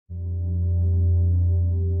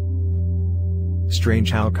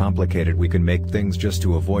Strange how complicated we can make things just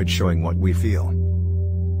to avoid showing what we feel.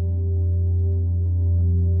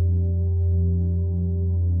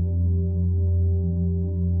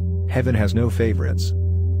 Heaven has no favorites.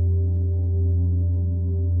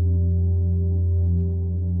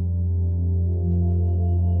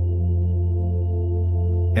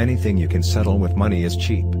 Anything you can settle with money is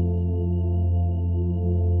cheap.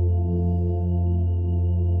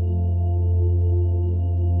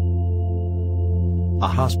 A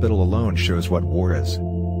hospital alone shows what war is.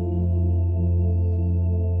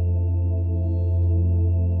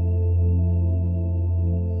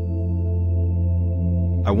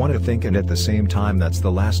 I want to think, and at the same time that's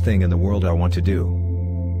the last thing in the world I want to do.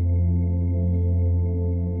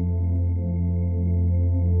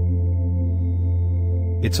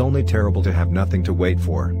 It's only terrible to have nothing to wait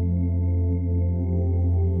for.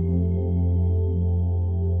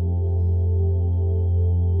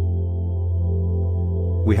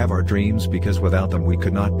 We have our dreams because without them we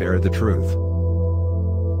could not bear the truth.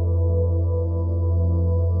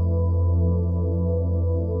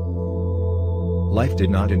 Life did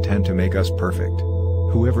not intend to make us perfect.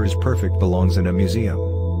 Whoever is perfect belongs in a museum.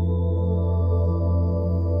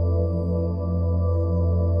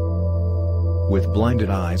 With blinded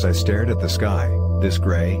eyes I stared at the sky, this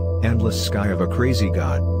gray, endless sky of a crazy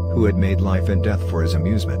God, who had made life and death for his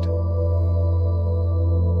amusement.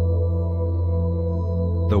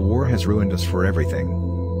 The war has ruined us for everything.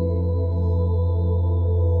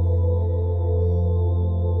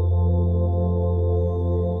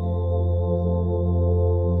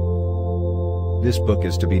 This book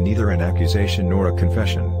is to be neither an accusation nor a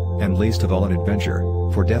confession, and least of all an adventure,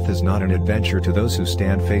 for death is not an adventure to those who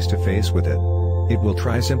stand face to face with it. It will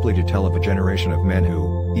try simply to tell of a generation of men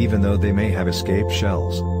who, even though they may have escaped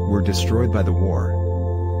shells, were destroyed by the war.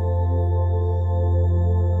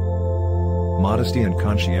 Modesty and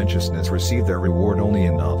conscientiousness receive their reward only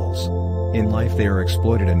in novels. In life they are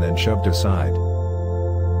exploited and then shoved aside.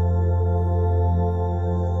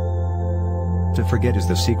 To forget is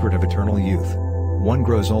the secret of eternal youth. One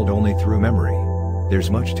grows old only through memory.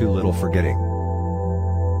 There's much too little forgetting.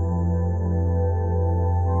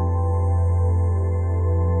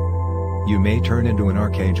 You may turn into an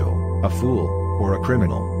archangel, a fool, or a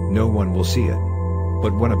criminal, no one will see it.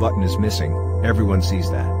 But when a button is missing, everyone sees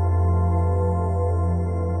that.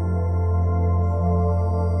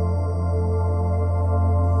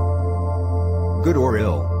 Good or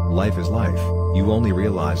ill, life is life, you only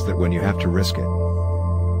realize that when you have to risk it.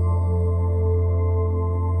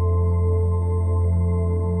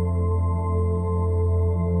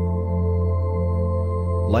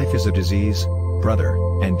 Life is a disease, brother,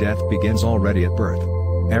 and death begins already at birth.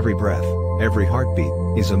 Every breath, every heartbeat,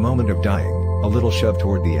 is a moment of dying, a little shove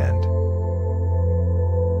toward the end.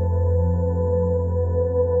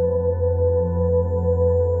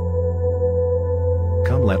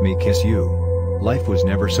 Come let me kiss you. Life was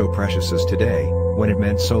never so precious as today, when it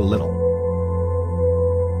meant so little.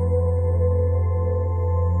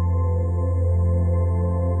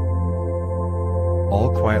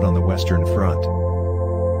 All quiet on the Western Front.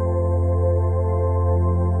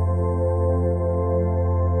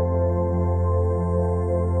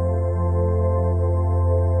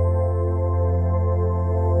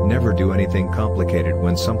 Never do anything complicated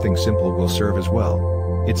when something simple will serve as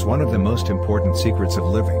well. It's one of the most important secrets of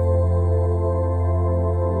living.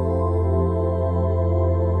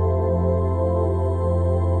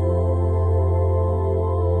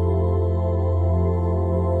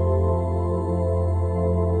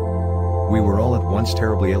 We were all at once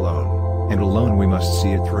terribly alone, and alone we must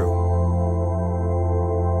see it through.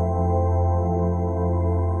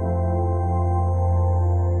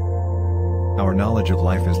 Our knowledge of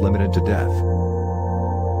life is limited to death.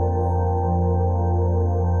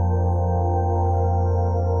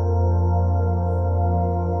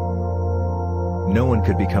 No one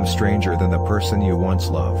could become stranger than the person you once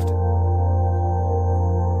loved.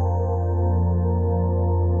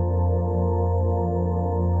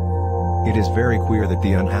 It is very queer that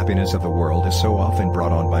the unhappiness of the world is so often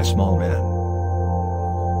brought on by small men.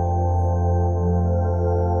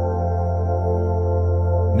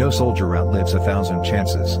 No soldier outlives 1,000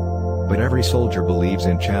 chances. But every soldier believes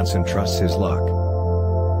in chance and trusts his luck.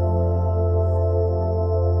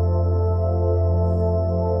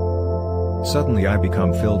 Suddenly I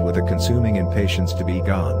become filled with a consuming impatience to be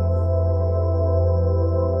gone.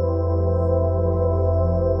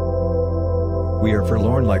 We are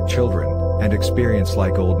forlorn like children, and experienced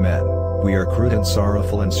like old men. We are crude and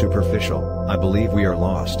sorrowful and superficial. I believe we are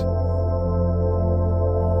lost.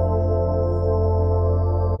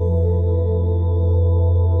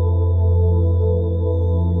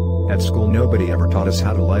 At school nobody ever taught us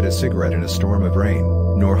how to light a cigarette in a storm of rain,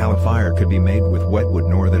 nor how a fire could be made with wet wood,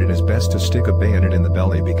 nor that it is best to stick a bayonet in the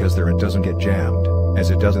belly because there it doesn't get jammed, as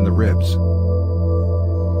it does in the ribs.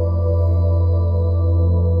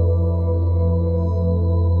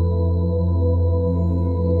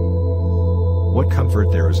 What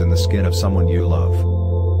comfort there is in the skin of someone you love.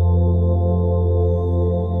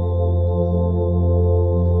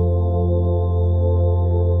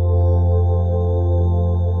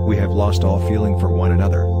 We have lost all feeling for one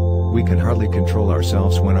another. We can hardly control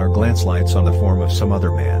ourselves when our glance lights on the form of some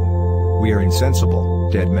other man. We are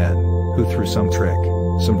insensible, dead men, who through some trick,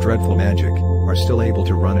 some dreadful magic, are still able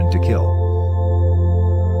to run and to kill.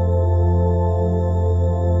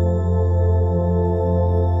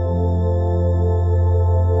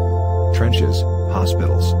 Trenches,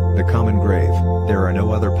 hospitals, the common grave, there are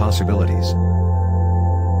no other possibilities.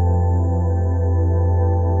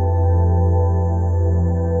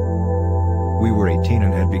 We were 18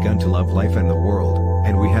 and had begun to love life and the world,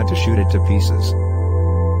 and we had to shoot it to pieces.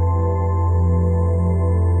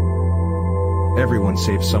 Everyone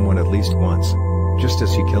saves someone at least once, just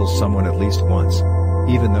as he kills someone at least once,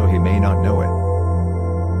 even though he may not know it.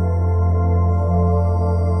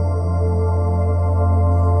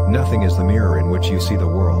 Nothing is the mirror in which you see the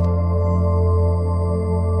world.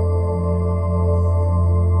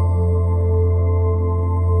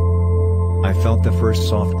 I felt the first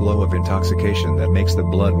soft glow of intoxication that makes the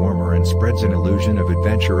blood warmer and spreads an illusion of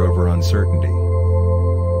adventure over uncertainty.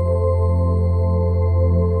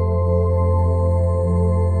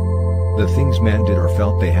 The things men did or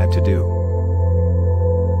felt they had to do.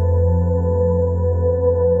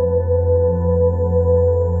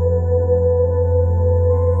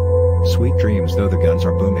 Sweet dreams though the guns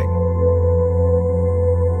are booming.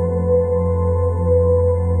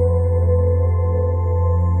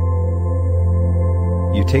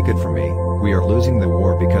 You take it from me, we are losing the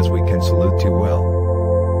war because we can salute too well.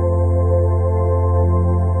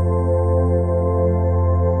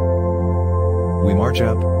 We march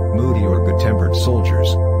up, moody or good-tempered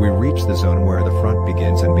soldiers, we reach the zone where the front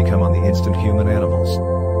begins and become on the instant human animals.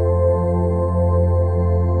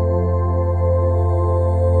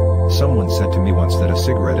 Someone said to me once that a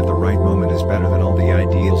cigarette at the right moment is better than all the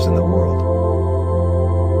ideals in the world.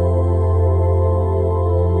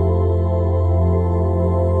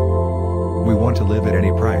 We want to live at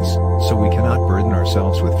any price, so we cannot burden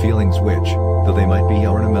ourselves with feelings which, though they might be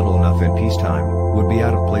ornamental enough in peacetime, would be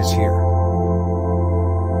out of place here.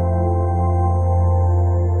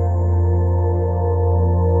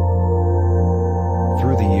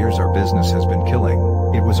 Through the years our business has been killing,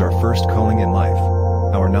 it was our first calling in life.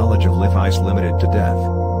 Our knowledge of life is limited to death.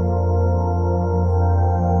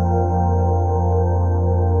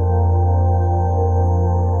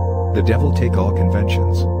 The devil take all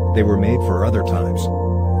conventions, they were made for other times.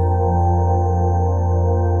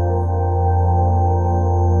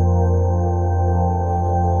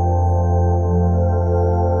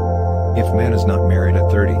 If man is not married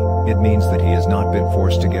at 30, it means that he has not been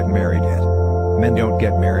forced to get married yet. Men don't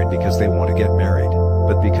get married because they want to get married,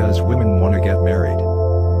 but because women want to get married.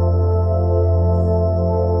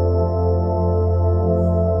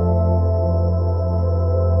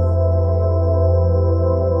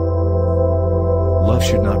 Love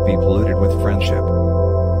should not be polluted with friendship.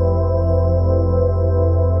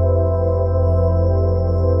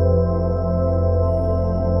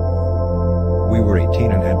 We were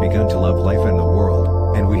 18 and had begun to love life and the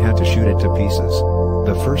world, and we had to shoot it to pieces.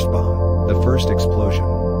 The first bomb, the first explosion,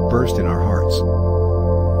 burst in our hearts.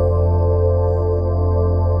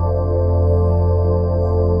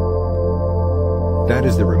 That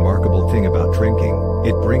is the remarkable thing about drinking,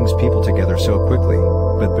 it brings people together so quickly,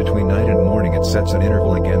 but between night and morning it sets an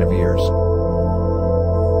interval again of years.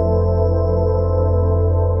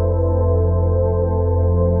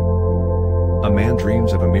 A man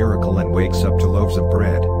dreams of a miracle and wakes up to loaves of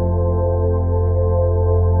bread.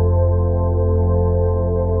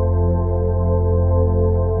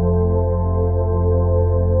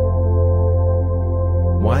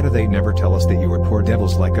 Why do they never tell us that you are poor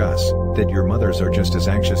devils like us, that your mothers are just as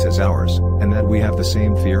anxious as ours, and that we have the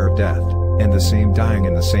same fear of death, and the same dying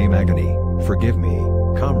and the same agony? Forgive me,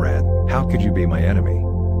 comrade, how could you be my enemy?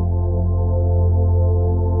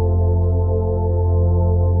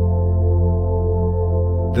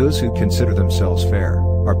 Those who consider themselves fair,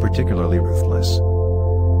 are particularly ruthless.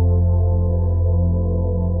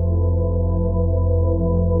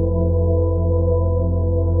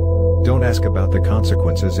 Don't ask about the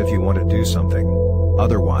consequences if you want to do something.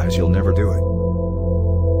 Otherwise you'll never do it.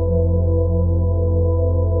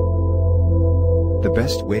 The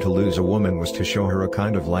best way to lose a woman was to show her a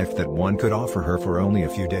kind of life that one could offer her for only a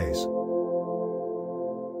few days.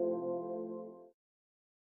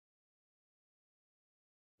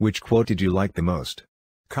 Which quote did you like the most?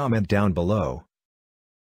 Comment down below.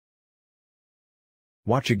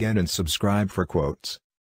 Watch again and subscribe for quotes.